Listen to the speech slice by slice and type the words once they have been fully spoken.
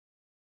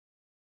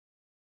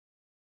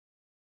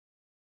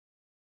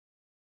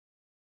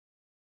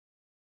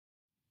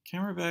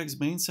CameraBag's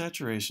main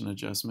saturation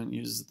adjustment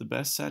uses the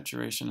best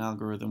saturation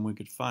algorithm we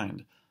could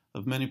find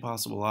of many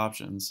possible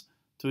options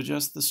to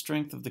adjust the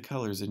strength of the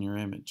colors in your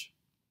image.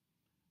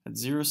 At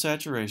zero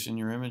saturation,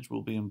 your image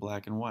will be in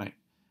black and white,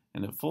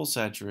 and at full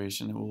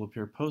saturation it will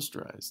appear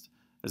posterized,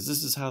 as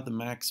this is how the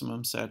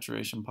maximum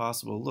saturation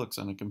possible looks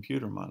on a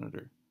computer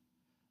monitor.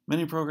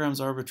 Many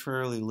programs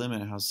arbitrarily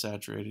limit how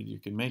saturated you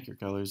can make your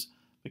colors,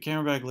 but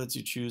CameraBag lets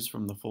you choose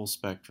from the full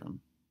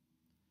spectrum.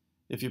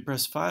 If you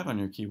press 5 on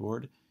your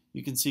keyboard,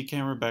 you can see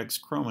CameraBag's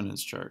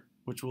chrominance chart,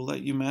 which will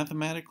let you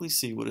mathematically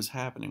see what is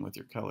happening with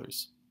your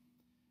colors.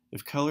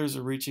 If colors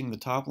are reaching the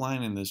top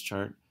line in this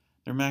chart,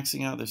 they're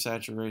maxing out their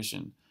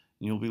saturation,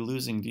 and you'll be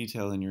losing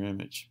detail in your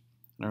image,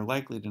 and are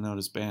likely to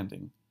notice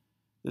banding.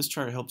 This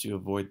chart helps you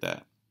avoid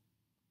that.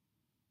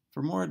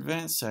 For more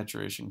advanced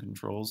saturation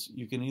controls,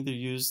 you can either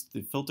use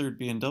the filtered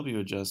B&W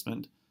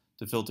adjustment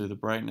to filter the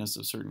brightness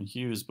of certain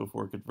hues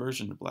before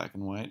conversion to black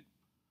and white,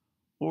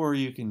 or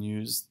you can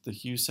use the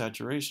hue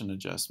saturation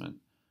adjustment,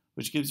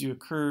 which gives you a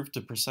curve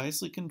to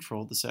precisely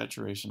control the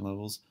saturation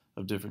levels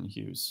of different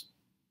hues.